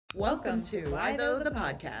Welcome to Why Though the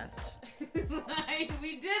Podcast.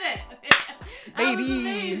 We did it! That Baby! was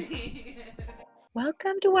amazing.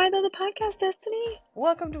 Welcome to Why Though the Podcast, Destiny.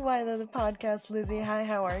 Welcome to Why Though the Podcast, Lizzy. Hi,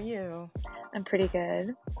 how are you? I'm pretty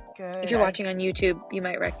good. Good. If you're watching on YouTube, you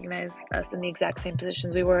might recognize us in the exact same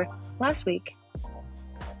positions we were last week.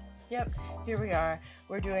 Yep, here we are.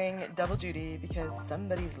 We're doing double duty because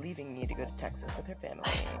somebody's leaving me to go to Texas with her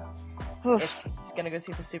family. She's gonna go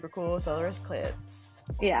see the super cool solar eclipse.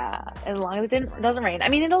 Yeah, as long as it doesn't rain. I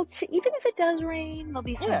mean, even if it does rain, there'll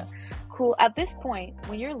be some cool. At this point,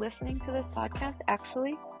 when you're listening to this podcast,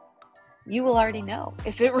 actually, you will already know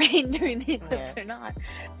if it rained during the eclipse or not,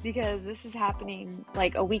 because this is happening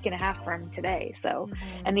like a week and a half from today. So,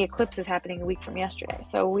 and the eclipse is happening a week from yesterday.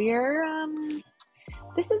 So we're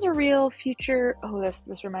this is a real future. Oh,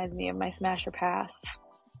 this reminds me of my Smash or Pass.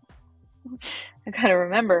 I gotta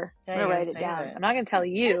remember. I'm gonna write it down. I'm not gonna tell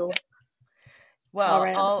you.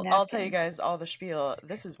 Well, I'll tell you guys all the spiel.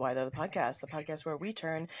 This is Why Though the podcast where we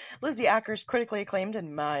turn Lizzy Acker's critically acclaimed,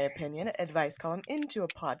 in my opinion, advice column into a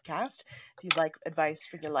podcast. If you'd like advice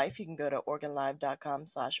for your life, you can go to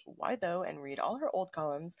OregonLive.com/whythough and read all her old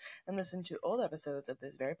columns and listen to old episodes of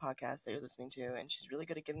this very podcast that you're listening to. And she's really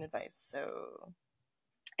good at giving advice.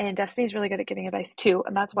 And Destiny's really good at giving advice too,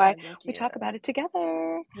 and that's why we talk about it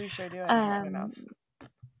together. We sure do. I have my mouth.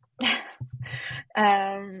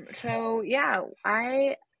 So yeah,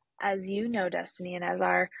 as you know, Destiny, and as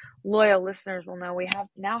our loyal listeners will know, we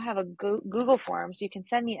now have a Google form, so you can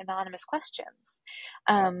send me anonymous questions.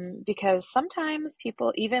 Because sometimes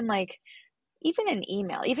people, even an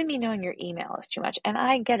email, even me knowing your email is too much, and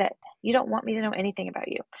I get it. You don't want me to know anything about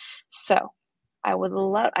you, so I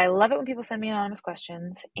love it when people send me anonymous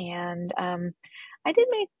questions, and I did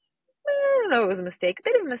make, I don't know, it was a mistake, a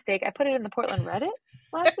bit of a mistake. I put it in the Portland Reddit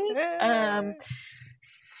last week.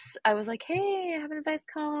 I was like, hey, I have an advice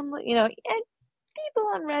column, and people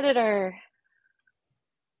on Reddit are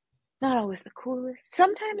not always the coolest.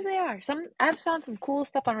 Sometimes they are. I've found some cool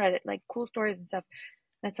stuff on Reddit, like cool stories and stuff.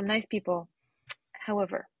 Met some nice people.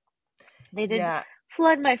 However, they did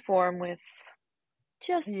flood my form with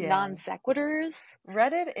just non sequiturs.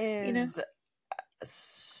 Reddit is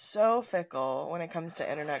so fickle when it comes to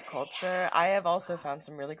internet culture. I have also found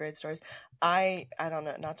some really great stories. I don't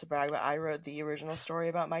know, not to brag, but I wrote the original story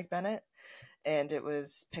about Mike Bennett, and it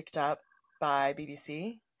was picked up by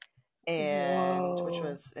BBC, and which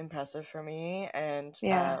was impressive for me. And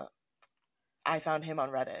I found him on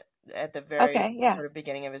Reddit at the very sort of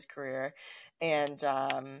beginning of his career, and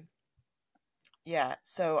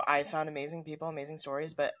so I found amazing people, amazing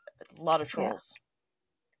stories, but a lot of trolls.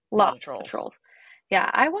 A lot of trolls. Yeah,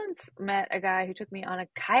 I once met a guy who took me on a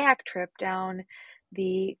kayak trip down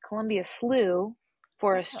the Columbia Slough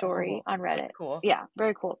for a story on Reddit. That's cool. Yeah,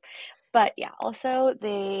 very cool. But yeah, also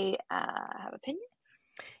they have opinions.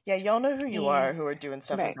 Yeah, y'all know who you are, who are doing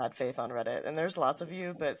stuff in bad faith on Reddit. And there's lots of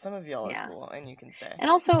you, but some of y'all are cool, and you can stay. And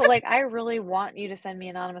also, I really want you to send me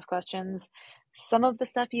anonymous questions. Some of the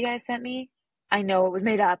stuff you guys sent me, I know it was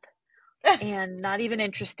made up. And not even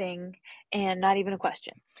interesting, and not even a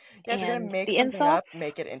question. Yeah, if you're going to make something up,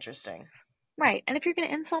 make it interesting. Right. And if you're going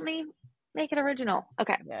to insult me, make it original.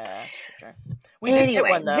 Okay. Yeah, for sure. We did get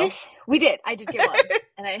one, though. We did. I did get one.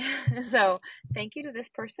 So thank you to this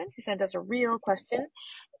person who sent us a real question.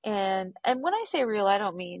 And when I say real, I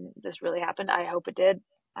don't mean this really happened. I hope it did.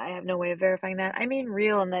 I have no way of verifying that. I mean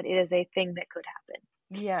real in that it is a thing that could happen.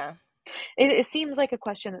 Yeah. It seems like a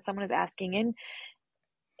question that someone is asking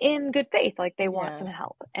in good faith, like they want some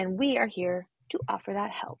help, and we are here to offer that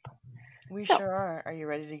help. We sure are. Are you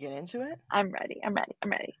ready to get into it? I'm ready.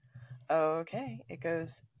 Okay, it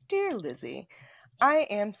goes, Dear Lizzy, I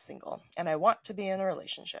am single and I want to be in a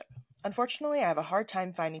relationship. Unfortunately, I have a hard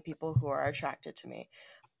time finding people who are attracted to me,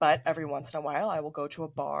 but every once in a while I will go to a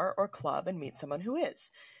bar or club and meet someone who is.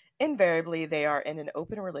 Invariably, they are in an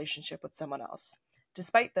open relationship with someone else.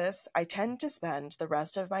 Despite this, I tend to spend the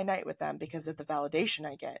rest of my night with them because of the validation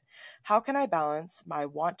I get. How can I balance my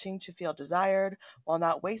wanting to feel desired while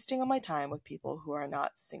not wasting all my time with people who are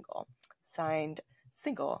not single? Signed,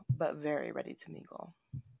 single, but very ready to mingle.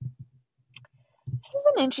 This is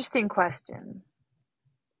an interesting question.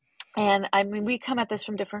 And I mean, we come at this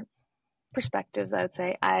from different perspectives, I would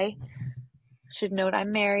say. I should note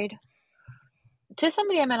I'm married to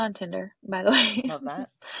somebody I met on Tinder, by the way. Love that.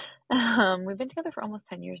 We've been together for almost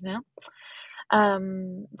 10 years now.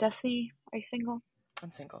 Destiny, are you single?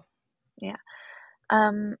 I'm single. Yeah.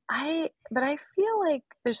 But I feel like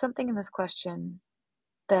there's something in this question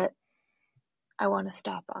that I want to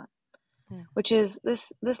stop on. which is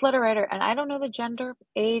this letter writer, and I don't know the gender,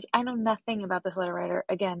 age, I know nothing about this letter writer.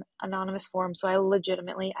 Again, anonymous form, so I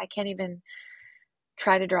can't even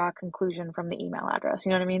try to draw a conclusion from the email address.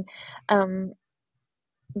 You know what I mean?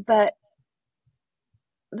 But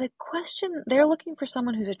the question, they're looking for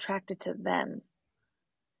someone who's attracted to them.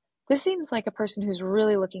 This seems like a person who's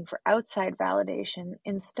really looking for outside validation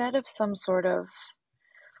instead of some sort of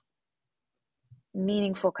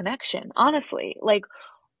meaningful connection. Honestly, like,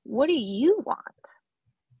 what do you want?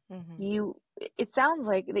 It sounds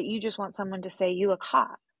like that you just want someone to say you look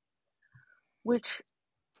hot, which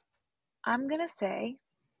I'm gonna say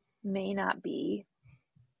may not be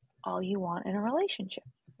all you want in a relationship.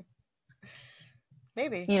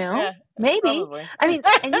 Maybe. You know? Yeah, Maybe. probably. I mean,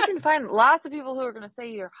 and you can find lots of people who are going to say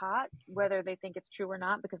you're hot, whether they think it's true or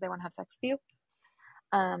not, because they want to have sex with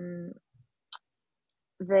you.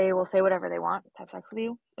 They will say whatever they want to have sex with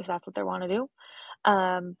you, if that's what they want to do.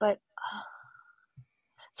 But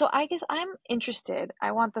so I guess I'm interested.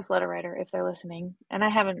 I want this letter writer, if they're listening, and I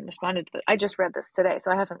haven't responded to it. I just read this today,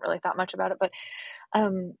 so I haven't really thought much about it. But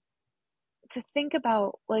to think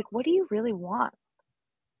about, like, what do you really want?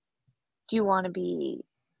 Do you want to be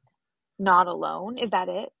not alone? Is that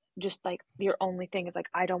it? Just like your only thing is like,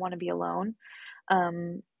 I don't want to be alone.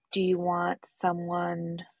 Do you want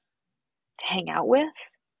someone to hang out with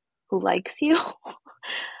who likes you?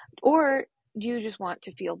 Or do you just want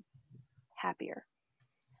to feel happier?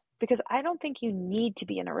 Because I don't think you need to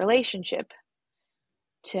be in a relationship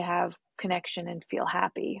to have connection and feel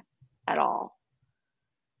happy at all.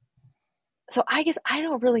 So I guess I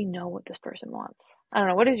don't really know what this person wants. I don't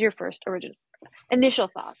know. What is your first initial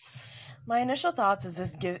thoughts? My initial thoughts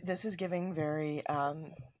is this is giving very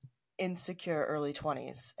insecure early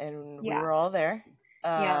 20s, and we were all there.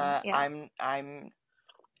 Yeah.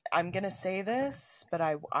 I'm gonna say this, but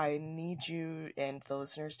I need you and the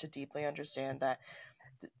listeners to deeply understand that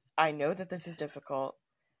I know that this is difficult,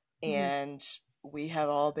 and we have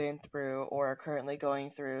all been through or are currently going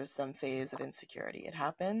through some phase of insecurity. It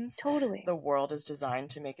happens. Totally. The world is designed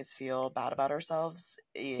to make us feel bad about ourselves,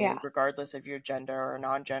 regardless of your gender or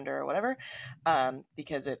non-gender or whatever,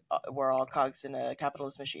 because we're all cogs in a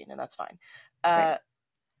capitalist machine, and that's fine. Right.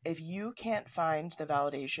 If you can't find the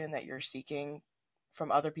validation that you're seeking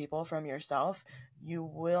from other people, from yourself, you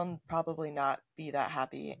will probably not be that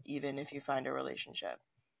happy, even if you find a relationship.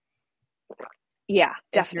 Yeah,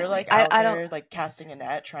 definitely. If you're like out there like casting a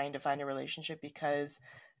net trying to find a relationship because,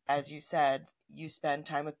 as you said, you spend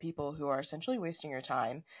time with people who are essentially wasting your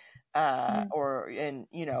time,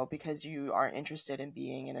 because you aren't interested in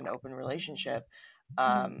being in an open relationship,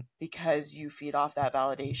 because you feed off that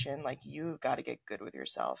validation, like, you've got to get good with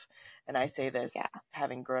yourself. And I say this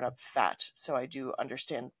having grown up fat, so I do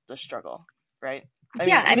understand the struggle, right? I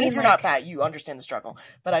mean, even if you're not fat, you understand the struggle.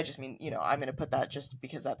 But I just mean, I'm going to put that just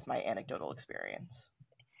because that's my anecdotal experience.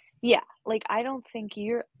 Yeah, like, I don't think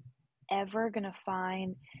you're ever going to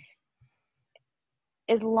find,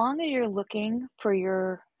 as long as you're looking for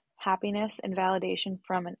your happiness and validation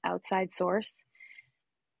from an outside source,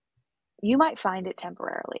 you might find it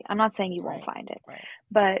temporarily. I'm not saying you won't find it,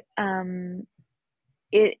 but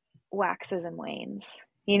it waxes and wanes.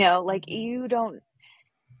 Like, you don't.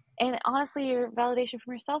 And honestly, your validation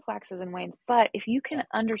from yourself waxes and wanes. But if you can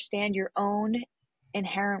understand your own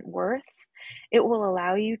inherent worth, it will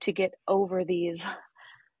allow you to get over these,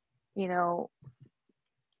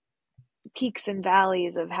 peaks and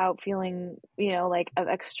valleys of how feeling, like, of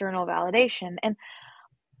external validation. And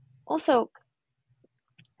also,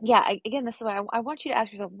 again, this is why I want you to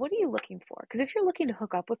ask yourself, what are you looking for? Because if you're looking to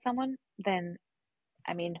hook up with someone, then,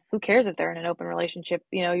 I mean, who cares if they're in an open relationship?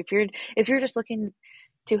 If you're just looking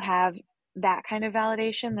to have that kind of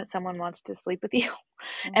validation that someone wants to sleep with you.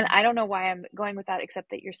 And I don't know why I'm going with that,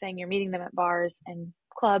 except that you're saying you're meeting them at bars and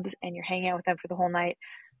clubs and you're hanging out with them for the whole night.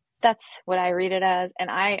 That's what I read it as.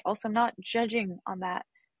 And I also am not judging on that.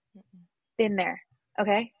 Been there.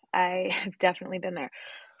 Okay. I have definitely been there.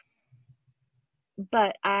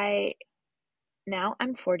 But now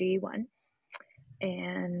I'm 41,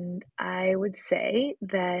 and I would say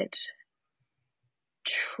that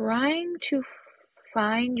trying to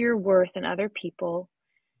find your worth in other people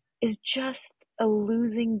is just a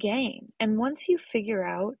losing game. And once you figure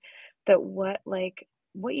out that what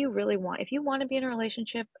you really want, if you want to be in a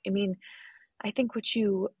relationship, I mean, I think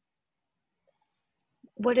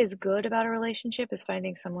what is good about a relationship is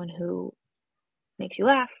finding someone who makes you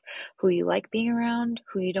laugh, who you like being around,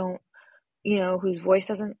 who you don't, whose voice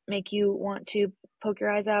doesn't make you want to poke your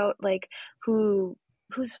eyes out, like, who's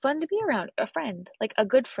fun to be around, a friend, like a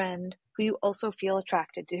good friend who you also feel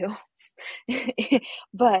attracted to.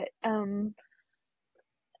 But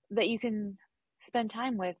that you can spend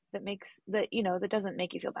time with, that makes that, you know, that doesn't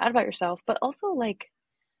make you feel bad about yourself, but also like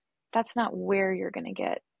that's not where you're going to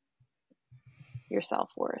get your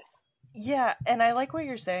self-worth. Yeah, and I like what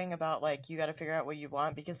you're saying about like you got to figure out what you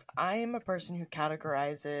want, because I'm a person who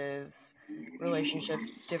categorizes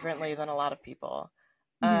relationships differently than a lot of people.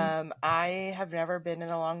 Mm-hmm. I have never been in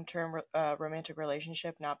a long-term romantic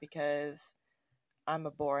relationship, not because I'm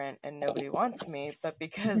abhorrent and nobody wants me, but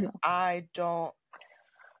because No. I don't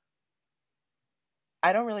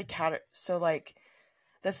really so like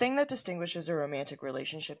the thing that distinguishes a romantic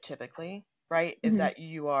relationship typically, right, is Mm-hmm. that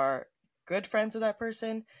you are good friends with that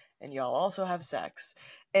person and y'all also have sex.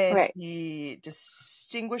 And Right. the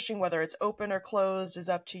distinguishing whether it's open or closed is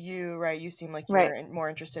up to you, right? You seem like you're Right. more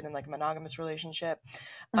interested in like a monogamous relationship.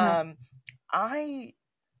 Uh-huh. I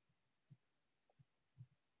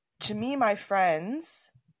To me, my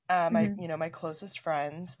friends, Mm-hmm. my closest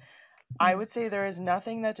friends, I Mm-hmm. would say there is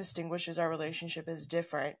nothing that distinguishes our relationship as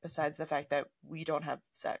different besides the fact that we don't have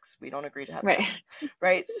sex. We don't agree to have Right. sex,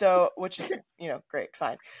 right? So, which is, great,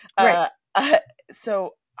 fine. Right. Uh,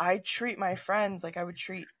 so I treat my friends like I would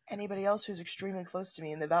treat anybody else who's extremely close to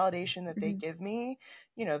me, and the validation that they Mm-hmm. give me,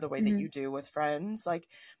 the way that Mm-hmm. you do with friends, like,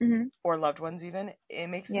 Mm-hmm. or loved ones even, it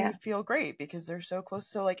makes me Yeah. feel great because they're so close.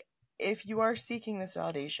 So, like, if you are seeking this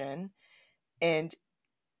validation and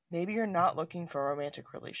maybe you're not looking for a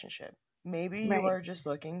romantic relationship. Maybe you Right. are just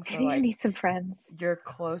looking for Maybe you like need some friends. your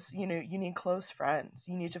close, you need close friends.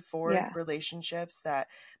 You need to forge Yeah. relationships that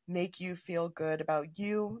make you feel good about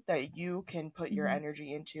you, that you can put your Mm-hmm.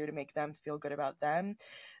 energy into to make them feel good about them.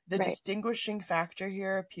 The Right. distinguishing factor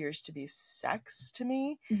here appears to be sex to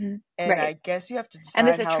me. Mm-hmm. And Right. I guess you have to And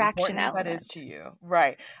this decide how attraction important that is element. to you.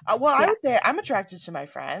 Right. Well, I Yeah. would say I'm attracted to my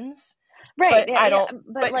friends, Right. but Yeah. I Yeah. don't.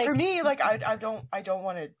 But But for like, me, like I don't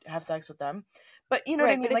want to have sex with them. But you know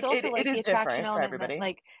what I right. mean? But it's Like also it like the is attraction different for element that everybody.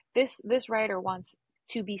 like this writer wants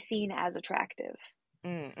to be seen as attractive,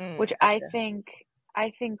 which Gotcha.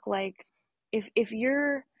 I think like if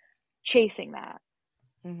you're chasing that,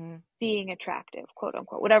 Mm-hmm. being attractive, quote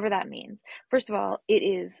unquote, whatever that means. First of all, it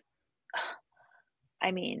is,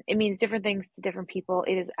 I mean, it means different things to different people.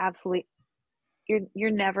 It is absolutely,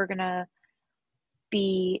 you're never gonna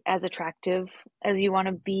be as attractive as you want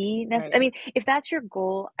to be. I Right. mean, if that's your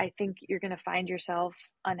goal, I think you're gonna find yourself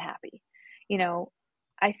unhappy. You know,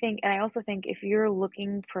 I think, and I also think if you're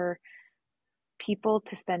looking for people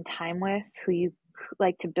to spend time with who you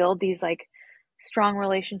like to build these like strong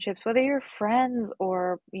relationships, whether you're friends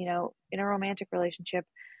or, you know, in a romantic relationship,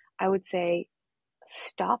 I would say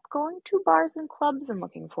stop going to bars and clubs and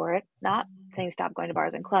looking for it. Not saying stop going to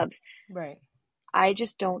bars and clubs. Right. I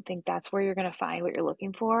just don't think that's where you're going to find what you're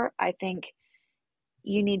looking for. I think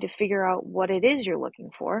you need to figure out what it is you're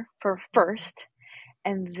looking for first,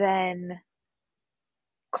 and then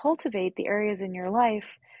cultivate the areas in your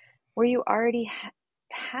life where you already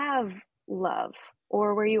have love,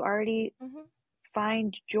 or where you already Mm-hmm.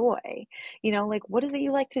 find joy. You know, like what is it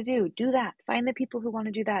you like to do? Do that. Find the people who want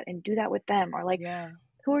to do that and do that with them. Or like, Yeah.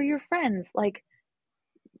 who are your friends? Like,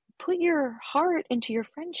 put your heart into your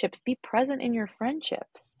friendships, be present in your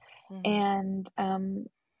friendships. Mm-hmm. And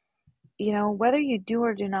you know, whether you do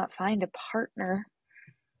or do not find a partner,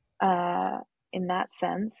 uh in that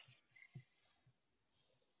sense,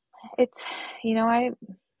 it's, you know, I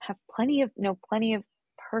have plenty of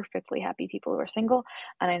perfectly happy people who are single,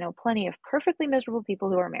 and I know plenty of perfectly miserable people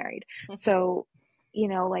who are married. So, you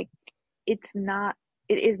know, like, it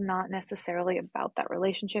is not necessarily about that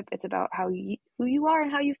relationship. It's about who you are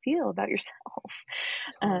and how you feel about yourself.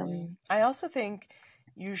 Totally. I also think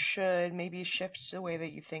you should maybe shift the way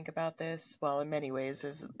that you think about this. Well, in many ways,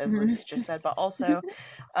 as Mhm. Liz just said, but also,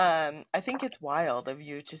 I think it's wild of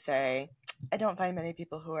you to say, "I don't find many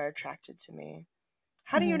people who are attracted to me."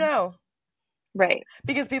 How do you Mhm. know? Right.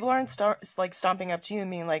 Because people aren't like stomping up to you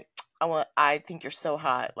and being like, I think you're so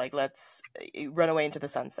hot, like let's run away into the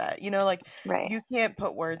sunset, like Right. you can't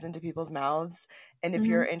put words into people's mouths. And if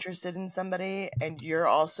you're Mhm. interested in somebody and you're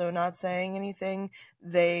also not saying anything,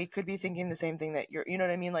 they could be thinking the same thing that you know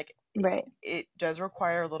what I mean, like Right. it does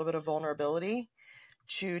require a little bit of vulnerability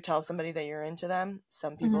to tell somebody that you're into them.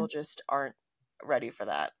 Some people Mhm. just aren't ready for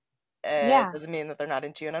that. It Yeah. doesn't mean that they're not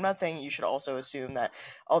into you. And I'm not saying you should also assume that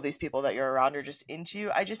all these people that you're around are just into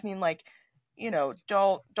you. I just mean like,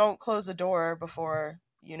 don't close the door before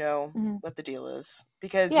you know Mhm. what the deal is.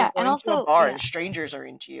 Because you're Yeah, and going to a also, bar yeah. and strangers are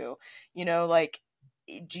into you. Like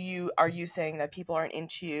are you saying that people aren't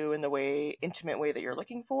into you in the intimate way that you're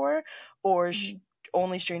looking for? Or Mhm.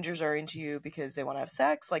 only strangers are into you because they want to have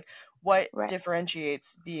sex? Like what Right.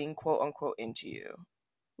 differentiates being quote unquote into you?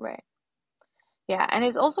 Right. Yeah, and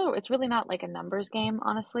it's really not like a numbers game,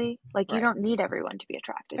 honestly. Like, you Right. don't need everyone to be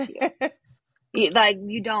attracted to you. Like,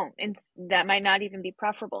 you don't, and that might not even be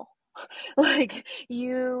preferable. Like,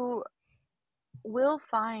 you will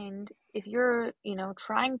find, if you're,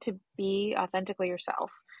 trying to be authentically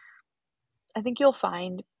yourself, I think you'll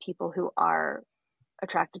find people who are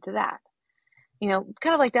attracted to that.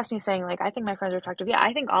 Kind of like Destiny saying, like, I think my friends are attractive. Yeah,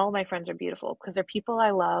 I think all of my friends are beautiful because they're people I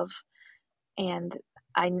love, and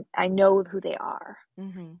I know who they are.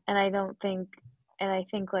 Mm-hmm. And I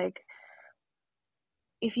think, like,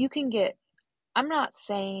 if you can get, I'm not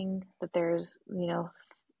saying that there's,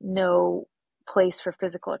 no place for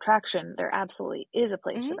physical attraction. There absolutely is a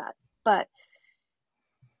place for Mm-hmm. that. But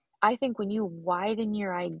I think when you widen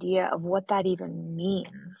your idea of what that even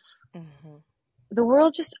means, Mm-hmm. the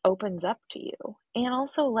world just opens up to you. And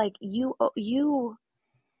also, like,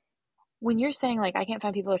 when you're saying, like, I can't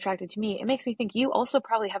find people attracted to me, it makes me think you also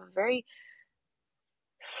probably have a very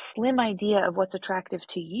slim idea of what's attractive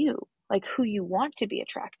to you, like who you want to be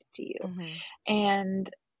attracted to you. Mm-hmm. And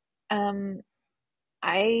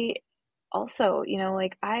I also,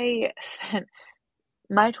 like, I spent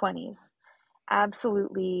my 20s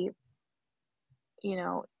absolutely,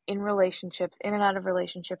 in relationships, in and out of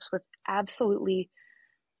relationships with absolutely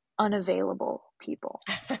unavailable people.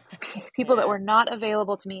 People that Yeah. were not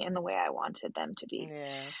available to me in the way I wanted them to be.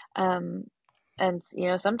 Yeah. Um, and,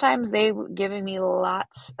 sometimes they were giving me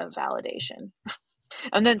lots of validation,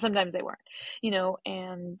 and then sometimes they weren't,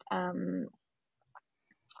 and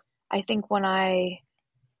I think when I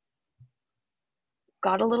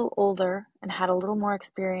got a little older and had a little more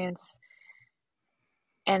experience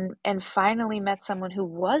and finally met someone who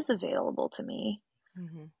was available to me,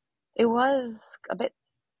 Mm-hmm. it was a bit,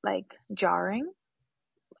 like, jarring.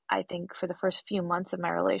 I think for the first few months of my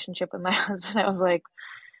relationship with my husband, I was like,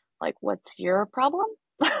 what's your problem?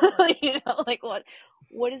 Like,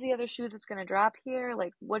 what is the other shoe that's going to drop here?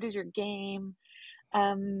 Like, what is your game?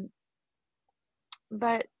 Um,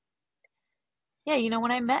 but yeah,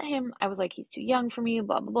 when I met him, I was like, he's too young for me,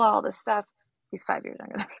 blah, blah, blah, all this stuff. He's 5 years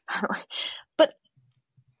younger than me, by the way. But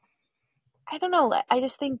I don't know. I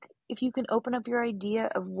just think if you can open up your idea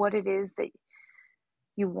of what it is that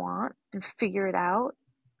you want and figure it out,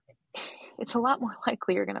 it's a lot more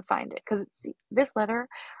likely you're going to find it. Because this letter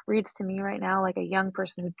reads to me right now like a young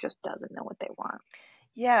person who just doesn't know what they want.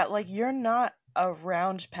 Yeah, like you're not a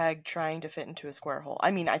round peg trying to fit into a square hole.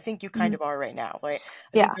 I mean, I think you kind Mm-hmm. of are right now, right?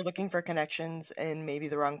 I think Yeah. you're looking for connections in maybe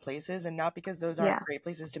the wrong places, and not because those aren't Yeah. great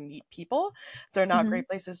places to meet people. They're not Mm-hmm. great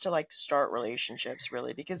places to like start relationships,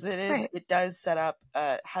 really, because Right. it does set up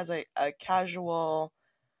has a casualness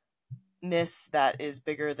that is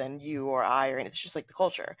bigger than you or I, or it's just like the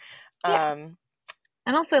culture. Yeah. Um,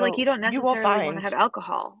 And also, like, so you don't you will necessarily want to find, have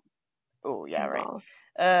alcohol oh yeah, right. involved.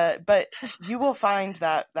 But you will find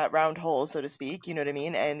that round hole, so to speak. You know what I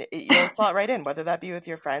mean, and you'll slot right in, whether that be with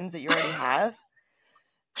your friends that you already have.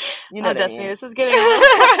 You know Oh, what I Destiny, mean. this is getting a little.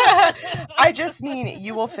 I just mean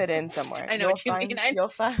you will fit in somewhere. I know what you mean. You'll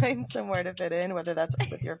find somewhere to fit in, whether that's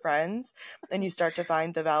with your friends, and you start to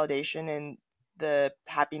find the validation and the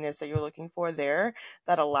happiness that you're looking for there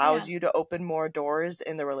that allows Yeah. you to open more doors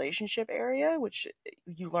in the relationship area, which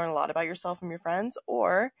you learn a lot about yourself from your friends,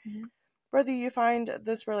 or Mm-hmm. whether you find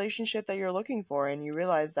this relationship that you're looking for and you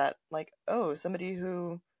realize that, like, oh, somebody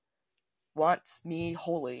who wants me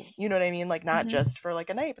wholly, you know what I mean, like not Mm-hmm. just for like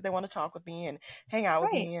a night, but they want to talk with me and hang out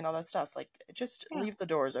with Right. me and all that stuff. Like, just Yeah. leave the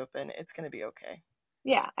doors open, it's going to be okay.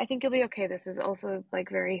 Yeah, I think you'll be okay. This is also, like,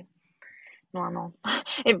 very normal.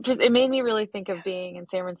 It made me really think of being Yes. in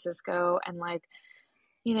San Francisco, and, like,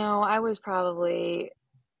 I was probably,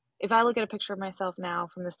 if I look at a picture of myself now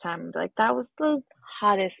from this time, I'd be like, that was the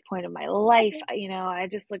hottest point of my life. I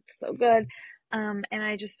just looked so good. And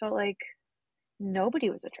I just felt like nobody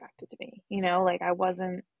was attracted to me, like I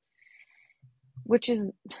wasn't, which is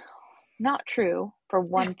not true for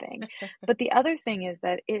one thing. But the other thing is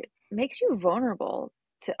that it makes you vulnerable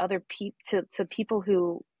to other people, to people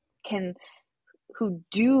can who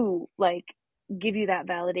do, like, give you that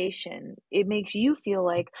validation. It makes you feel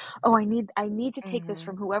like, oh, I need to take this Mm-hmm.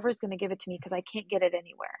 from whoever's going to give it to me because I can't get it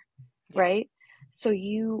anywhere. Yeah. Right? So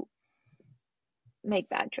you make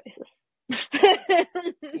bad choices.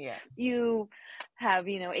 Yeah. You have,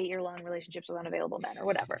 8-year-long relationships with unavailable men or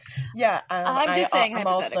whatever. Yeah. I'm just saying I'm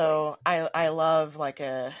hypothetically. also, I love like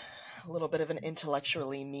a little bit of an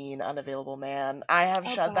intellectually mean, unavailable man. I have Oh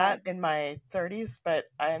shed that God. in my 30s, but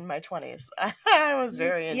in my 20s, I was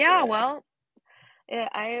very into Yeah, it. well,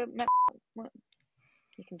 I met,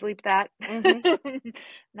 you can bleep that. Mm-hmm.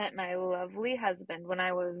 Met my lovely husband when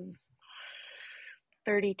I was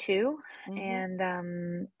 32, Mm-hmm.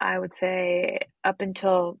 and I would say up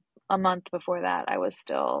until a month before that, I was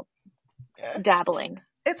still dabbling.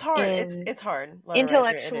 It's hard. In it's hard. Let her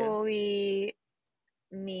write you. It is. intellectually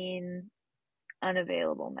mean,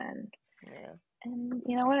 unavailable men. Yeah. And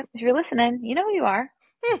you know what? If you're listening, you know who you are.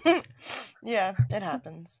 Yeah, it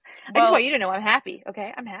happens. I just want you to know I'm happy.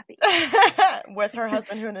 Okay, I'm happy with her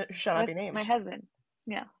husband, who shall not be with named. my husband.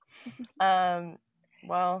 Yeah.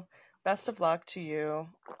 Well, best of luck to you.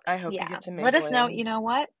 I hope you get to mingle. Let us know. You know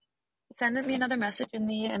what? Send me another message in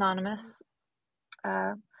the anonymous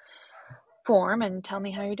form and tell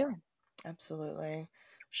me how you're doing. Absolutely.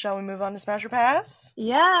 Shall we move on to Smash or Pass?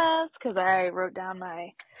 Yes, because I wrote down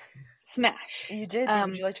my smash. You did.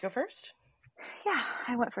 Would you like to go first? Yeah,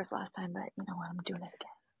 I went first last time, but you know what? I'm doing it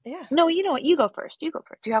again. Yeah. No, you know what? You go first. Do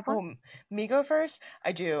you have one? Oh, me go first?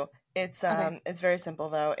 I do. It's It's very simple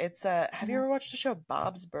though. It's have you ever watched the show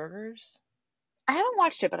Bob's Burgers? I haven't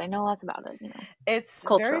watched it, but I know lots about it. You know, it's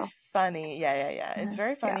cultural. Very funny. Yeah. It's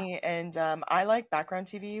very funny, and I like background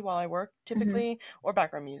TV while I work typically, or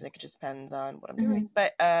background music. It just depends on what I'm doing.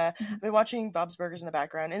 But I've been watching Bob's Burgers in the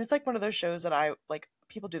background, and it's like one of those shows that I like.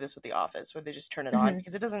 People do this with The Office, where they just turn it on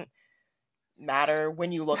because it doesn't matter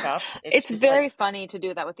when you look up. It's very funny to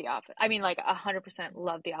do that with The Office. I mean, like 100%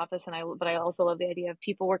 love The Office, but I also love the idea of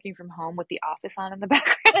people working from home with The Office on in the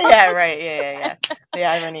background. Yeah, right. Yeah. The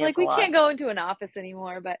irony like is we can't go into an office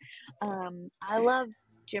anymore, but I love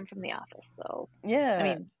Jim from The Office. So yeah, I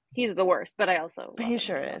mean, he's the worst, but I also love he him,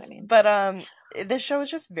 sure you know is. what I mean? But this show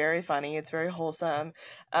is just very funny. It's very wholesome.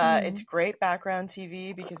 It's great background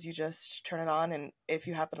TV because you just turn it on, and if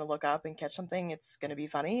you happen to look up and catch something, it's going to be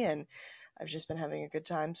funny. And I've just been having a good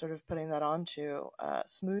time sort of putting that on to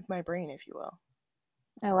smooth my brain, if you will.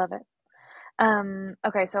 I love it.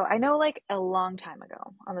 Okay, so I know like a long time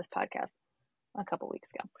ago on this podcast, a couple weeks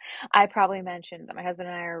ago, I probably mentioned that my husband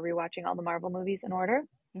and I are rewatching all the Marvel movies in order.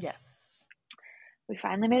 Yes. We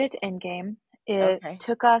finally made it to Endgame. It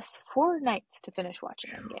took us 4 nights to finish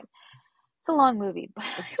watching Endgame. It's a long movie, but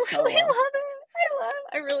I really love it.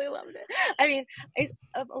 I really loved it. I mean,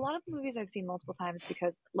 a lot of movies I've seen multiple times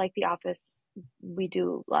because, like The Office, we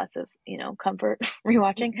do lots of, you know, comfort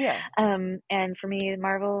rewatching. Yeah. And for me,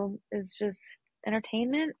 Marvel is just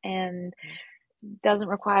entertainment and doesn't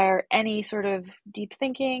require any sort of deep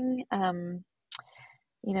thinking. You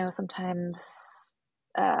know, sometimes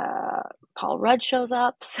Paul Rudd shows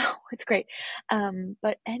up, so it's great.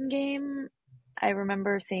 But Endgame, I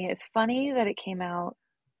remember seeing it. It's funny that it came out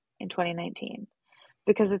in 2019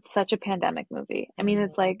 because it's such a pandemic movie. I mean,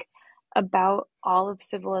 it's like about all of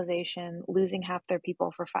civilization losing half their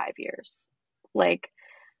people for 5 years. Like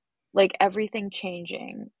everything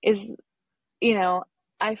changing is, you know,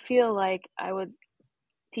 I feel like I would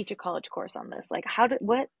teach a college course on this. Like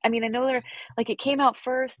I mean, I know they're like it came out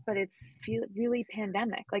first, but it's really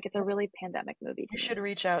pandemic. Like it's a really pandemic movie. You should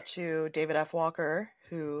reach out to David F. Walker,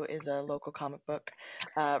 who is a local comic book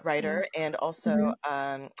writer, and also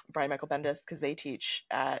Brian Michael Bendis, because they teach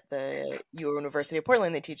at the University of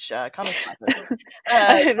Portland. They teach comic classes.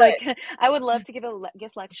 I would love to give a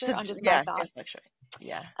guest lecture on just my thoughts. Guest lecture.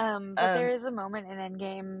 Yeah. But there is a moment in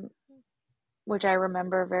Endgame which I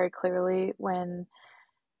remember very clearly when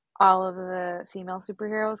all of the female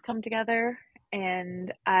superheroes come together,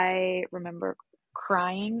 and I remember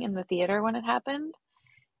crying in the theater when it happened.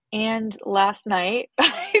 And last night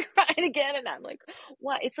I cried again, and I'm like,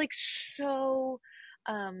 what? It's like so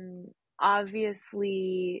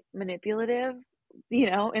obviously manipulative,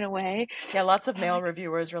 you know, in a way. Yeah, lots of male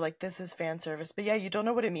reviewers were like, this is fan service. But yeah, you don't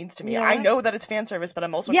know what it means to me. I know that it's fan service, but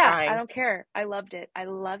I'm also crying. I don't care. I loved it. I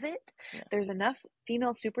love it. Yeah. There's enough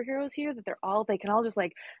female superheroes here that they can all just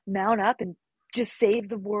like mount up and just save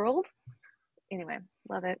the world. Anyway,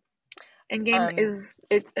 love it. Endgame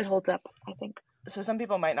it holds up, I think. So some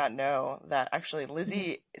people might not know that actually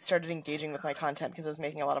Lizzy started engaging with my content because I was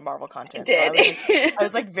making a lot of Marvel content. So I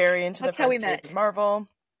was like very into the first phase of Marvel.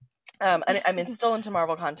 And I mean, still into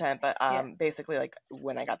Marvel content, but basically, like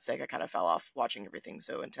when I got sick, I kind of fell off watching everything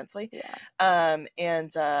so intensely. Yeah.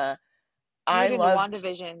 I loved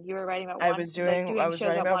WandaVision. You were writing about. I was writing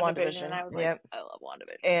about WandaVision. And I was like, I love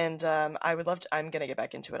WandaVision. And I'm gonna get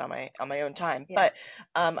back into it on my own time. Yeah.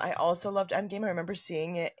 But I also loved Endgame. I remember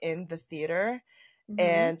seeing it in the theater.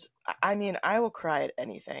 And I mean, I will cry at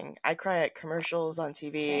anything. I cry at commercials on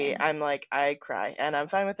TV. I'm like, I cry, and I'm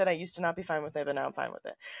fine with it. I used to not be fine with it, but now I'm fine with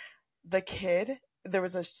it. There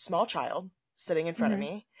was a small child sitting in front of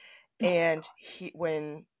me, and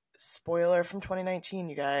when spoiler from 2019,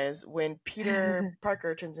 you guys, when Peter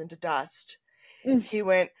Parker turns into dust, he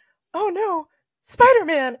went, "Oh no,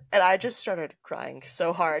 Spider-Man! And I just started crying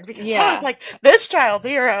so hard because I Yeah. was like, this child's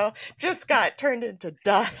hero just got turned into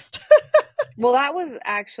dust. Well, that was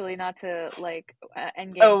actually not to like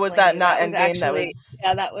Endgame. Oh, was that you. not That was Endgame? actually That was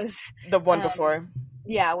yeah, that was the one before.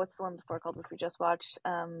 yeah. What's the one before called, which we just watched?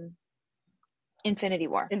 Infinity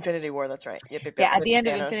War. Infinity War, that's right. Yep, Yeah, at with the end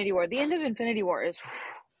of Thanos. Infinity War. The end of Infinity War is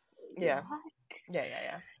Yeah. what?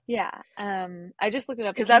 Yeah. Yeah. I just looked it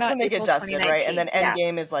up Because because that's when they get dusted, right? And then Yeah.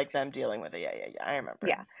 Endgame is like them dealing with it. Yeah. I remember.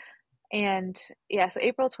 Yeah. And yeah, so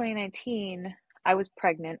April 2019, I was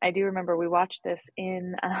pregnant. I do remember we watched this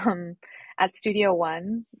in at Studio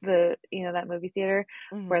One, that movie theater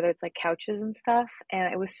where there's like couches and stuff,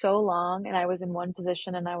 and it was so long and I was in one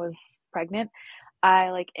position and I was pregnant.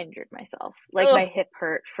 I like injured myself. Like Ugh. my hip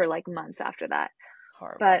hurt for like months after that.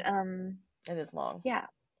 Horrible. But it is long. Yeah.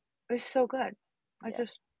 It was so good.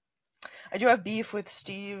 I do have beef with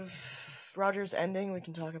Steve Rogers' ending. We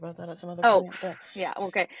can talk about that at some other Oh, point. But yeah,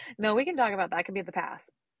 okay. No, we can talk about that. It could be the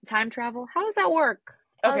pass. Time travel? How does that work?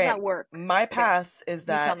 How does that work? My pass is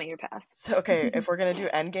that... You tell me your pass. So, okay, if we're going to do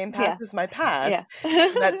Endgame passes, my pass,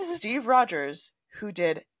 Yeah. that's Steve Rogers, who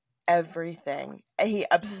did everything. He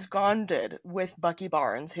absconded with Bucky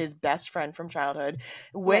Barnes, his best friend from childhood,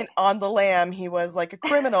 went on the lam. He was like a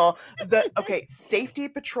criminal. Safety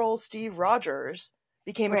Patrol Steve Rogers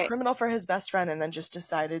became a criminal for his best friend and then just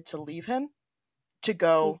decided to leave him to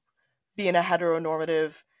go be in a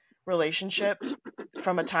heteronormative relationship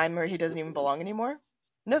from a time where he doesn't even belong anymore.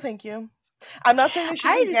 No, thank you. I'm not saying they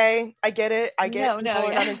should be gay. I get it. I get people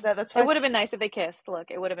are not into that. That's fine. It would have been nice if they kissed. Look,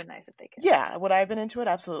 it would have been nice if they kissed. Yeah, would I have been into it?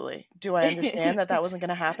 Absolutely. Do I understand that wasn't going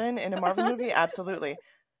to happen in a Marvel movie? Absolutely.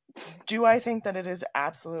 Do I think that it is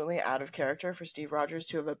absolutely out of character for Steve Rogers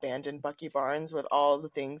to have abandoned Bucky Barnes with all the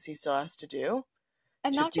things he still has to do?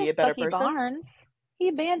 And to not be just a better Bucky person? Barnes. He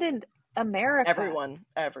abandoned America. Everyone.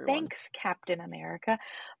 Thanks, Captain America.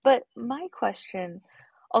 But my question,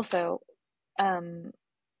 also,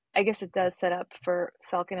 I guess it does set up for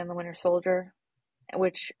Falcon and the Winter Soldier,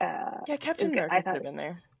 which Captain America could have been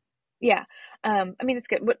there. Yeah. I mean, it's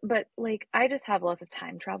good, but like, I just have lots of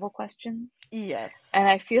time travel questions. Yes. And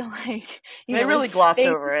I feel like they really glossed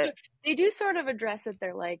over it. They do sort of address it.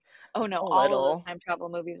 They're like, oh no, all of those time travel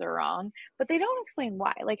movies are wrong, but they don't explain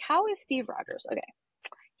why. Like, how is Steve Rogers? Okay,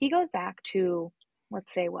 he goes back to,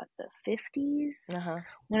 let's say, the 50s,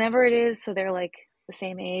 whenever it is. So they're like the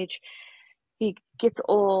same age. He gets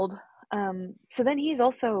old. So then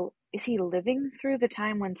is he living through the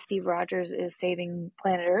time when Steve Rogers is saving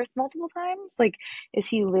planet Earth multiple times? Like, is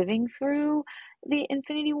he living through the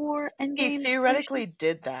Infinity War Endgame? He theoretically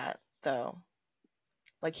did that, though.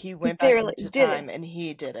 Like, he went back into time and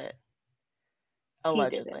he did it.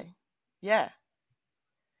 Allegedly. Yeah.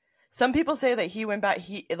 Some people say that he went back,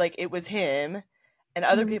 it was him, and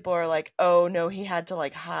other people are like, oh, no, he had to,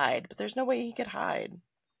 hide. But there's no way he could hide.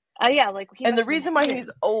 And the reason why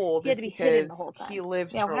he's old is because he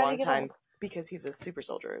lives for a long time because he's a super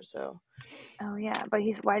soldier. So. Oh yeah, but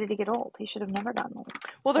why did he get old? He should have never gotten old.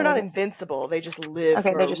 Well, they're not invincible. They just live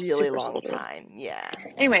for a really long time. Yeah.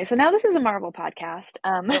 Anyway, so now this is a Marvel podcast.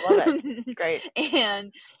 I love it. Great.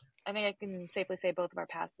 And I think I can safely say both of our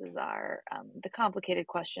passes are the complicated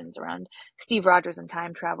questions around Steve Rogers and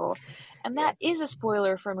time travel. And that is a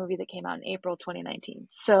spoiler for a movie that came out in April 2019.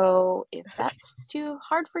 So if that's too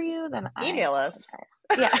hard for you, then email us.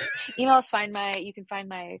 Yeah, email us. You can find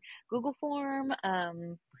my Google form.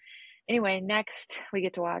 Anyway, next we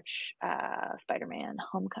get to watch Spider-Man: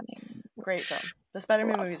 Homecoming. Great film. The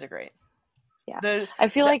Spider-Man movies are great. Yeah, I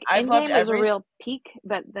feel like Endgame is a real peak,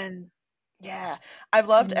 but then. Yeah, I've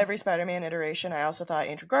loved every Spider-Man iteration. I also thought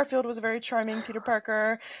Andrew Garfield was a very charming Peter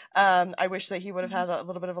Parker. I wish that he would have had a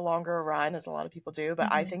little bit of a longer run, as a lot of people do,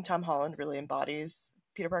 but I think Tom Holland really embodies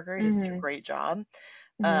Peter Parker. He does such a great job.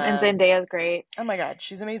 And Zendaya's great. Oh my god,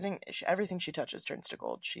 she's amazing. Everything she touches turns to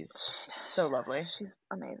gold. She's so lovely. She's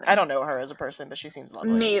amazing. I don't know her as a person, but she seems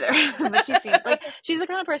lovely. Me either. But she seems like she's the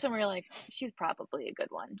kind of person where you're like, she's probably a good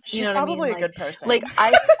one. She's probably a good person. Like,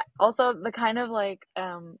 I also the kind of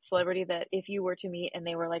celebrity that if you were to meet and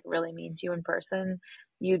they were like really mean to you in person,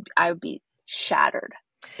 I would be shattered.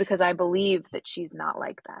 Because I believe that she's not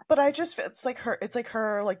like that. But I just it's like her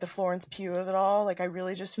the Florence Pugh of it all. Like, I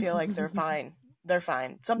really just feel like they're fine. They're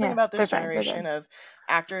fine. Something about this generation of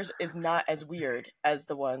actors is not as weird as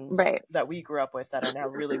the ones that we grew up with that are now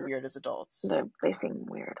really weird as adults. They seem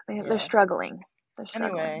weird. They're struggling.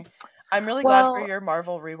 Anyway, I'm really glad for your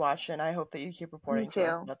Marvel rewatch, and I hope that you keep reporting to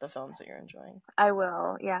us about the films that you're enjoying. I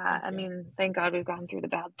will, yeah. I mean, thank God we've gone through the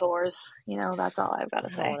bad Thors. You know, that's all I've got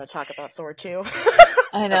to say. I don't want to talk about Thor 2.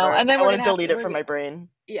 I know. And then I want to delete it from my brain.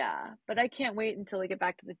 Yeah, but I can't wait until we get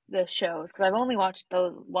back to the shows, because I've only watched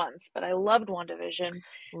those once, but I loved WandaVision.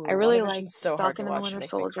 I really liked so hard to Falcon and the watch. It Winter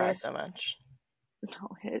makes Soldier. me cry so much. No,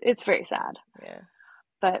 it's very sad. Yeah.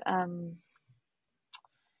 But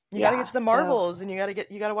you gotta get to the Marvels, and you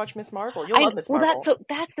gotta watch Miss Marvel. You'll love Miss Marvel.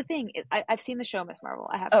 That's the thing. I've seen the show Miss Marvel.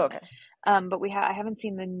 I have. Oh, okay. But I haven't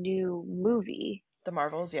seen the new movie. The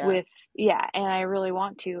Marvels, yeah. And I really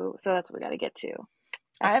want to, so that's what we got to get to.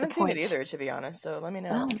 I haven't seen it either, to be honest. So let me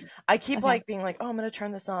know. Oh, I keep being like, oh, I'm gonna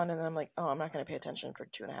turn this on, and then I'm like, oh, I'm not gonna pay attention for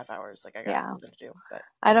 2.5 hours. Like I got something to do. But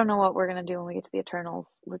I don't know what we're gonna do when we get to the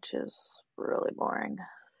Eternals, which is really boring.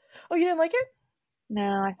 Oh, you didn't like it? No,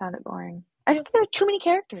 I found it boring. I just think there are too many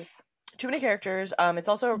characters. Too many characters. It's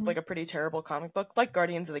also like a pretty terrible comic book, like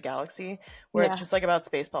Guardians of the Galaxy, where it's just like about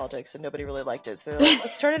space politics, and nobody really liked it. So they're like,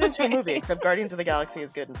 let's turn it into a movie. Except Guardians of the Galaxy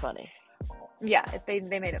is good and funny. Yeah, they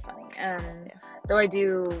made it funny. Though I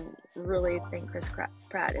do really think Chris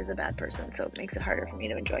Pratt is a bad person, so it makes it harder for me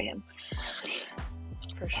to enjoy him.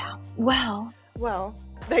 For sure. Yeah. Well,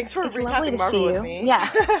 thanks for recapping Marvel with me. Yeah.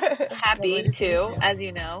 Happy to, as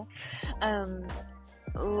you know.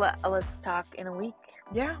 Let's talk in a week.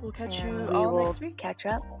 Yeah, we'll catch you all next week. Catch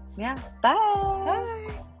up. Yeah. Bye.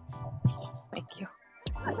 Bye. Thank you.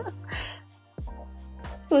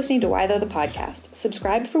 For listening to Why Though the podcast.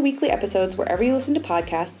 Subscribe for weekly episodes wherever you listen to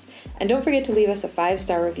podcasts, and don't forget to leave us a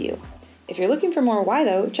 5-star review. If you're looking for more Why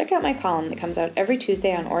Though, check out my column that comes out every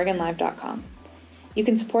Tuesday on OregonLive.com. You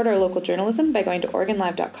can support our local journalism by going to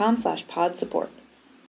OregonLive.com/pod support.